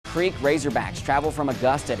Creek Razorbacks travel from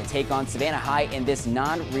Augusta to take on Savannah High in this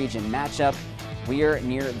non-region matchup. We are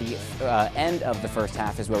near the end of the first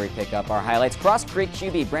half is where we pick up our highlights. Cross Creek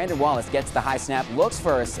QB Brandon Wallace gets the high snap, looks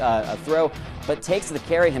for a throw, but takes the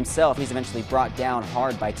carry himself. He's eventually brought down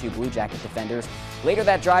hard by two Blue Jacket defenders. Later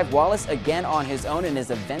that drive, Wallace again on his own and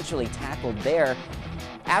is eventually tackled there.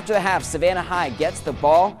 After the half, Savannah High gets the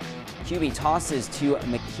ball. QB tosses to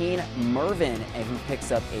McKean Mervin, and who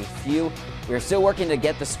picks up a few. We're still working to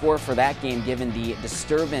get the score for that game given the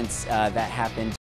disturbance that happened